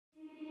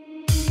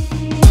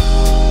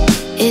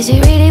Is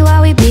it really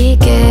what we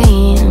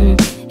became?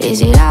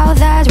 Is it all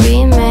that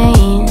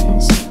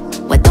remains?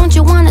 Why don't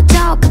you wanna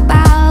talk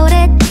about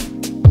it?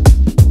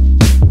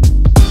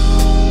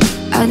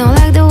 I don't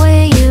like the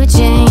way you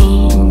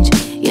change.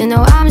 You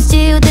know I'm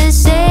still the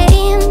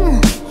same.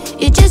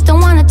 You just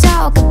don't wanna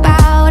talk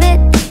about it.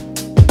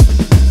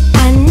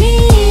 I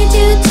need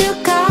you to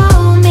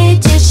call me,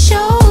 just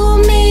show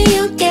me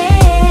you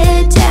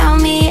care. Tell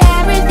me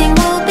everything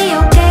will be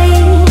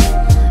okay.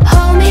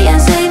 Hold me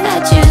and say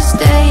that you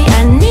stay.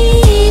 I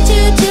need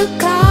you to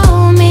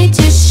call me,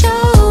 just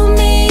show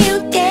me you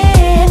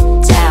care.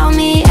 Tell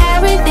me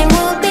everything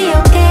will be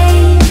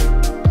okay,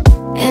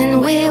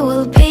 and we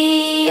will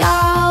be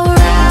alright.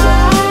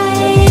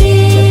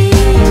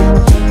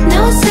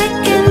 No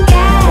second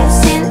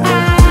guessing, I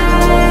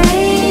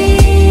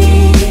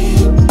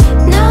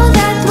know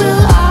that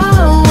we'll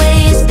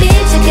always be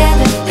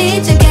together,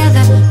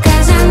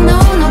 'cause I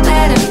know no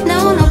better,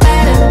 know no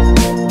better.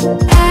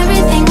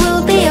 Everything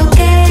will be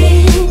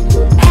okay,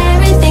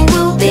 everything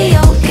will be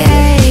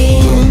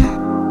okay.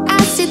 I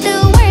see the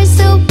world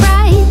so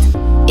bright,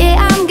 yeah,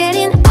 I'm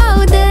getting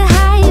all the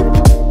hype.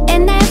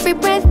 And every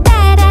breath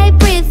that I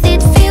breathe,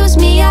 it fills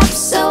me up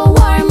so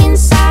warm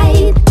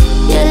inside.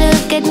 You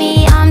look at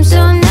me, I'm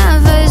so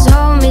nervous.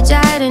 Hold me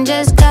tight and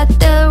just cut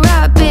the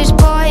rubbish,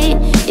 boy.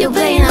 You're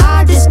playing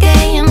hard this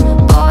game,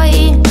 boy.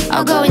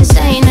 I'll go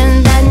insane,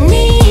 and I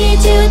need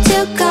you to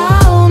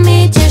call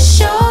me, just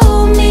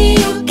show me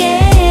you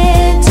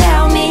care.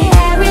 Tell me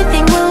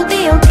everything will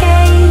be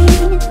okay,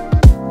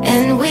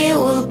 and we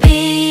will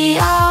be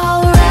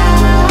alright.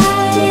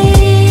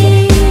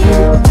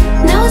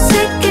 No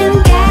second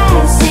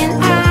guessing,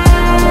 I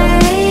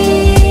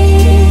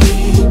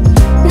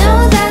know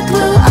that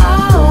we'll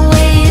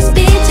always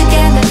be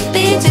together,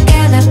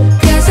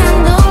 'cause I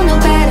know no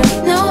better,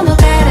 know no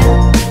better.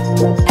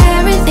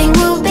 Everything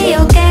will be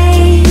okay,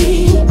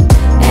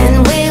 and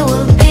we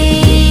will be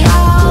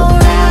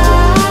alright.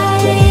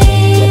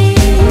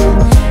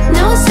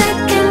 No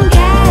second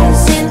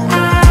guessing,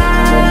 I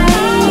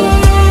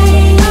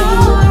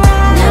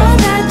know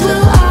that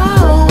we'll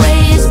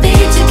always be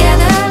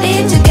together,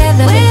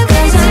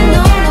 'cause I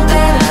know no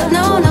better,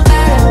 know no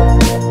better.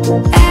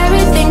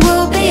 Everything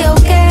will be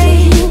okay,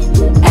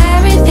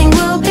 everything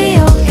will be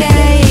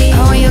okay. I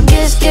want your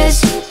kiss, kiss,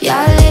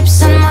 your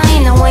lips on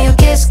mine. I want your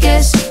kiss,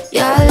 kiss,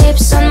 your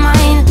lips on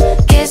mine.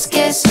 Kiss,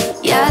 kiss,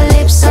 your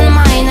lips on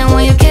mine. I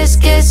want your kiss,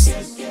 kiss.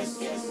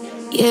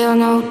 You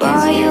know,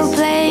 boy, you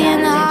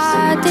playing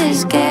hard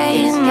this game.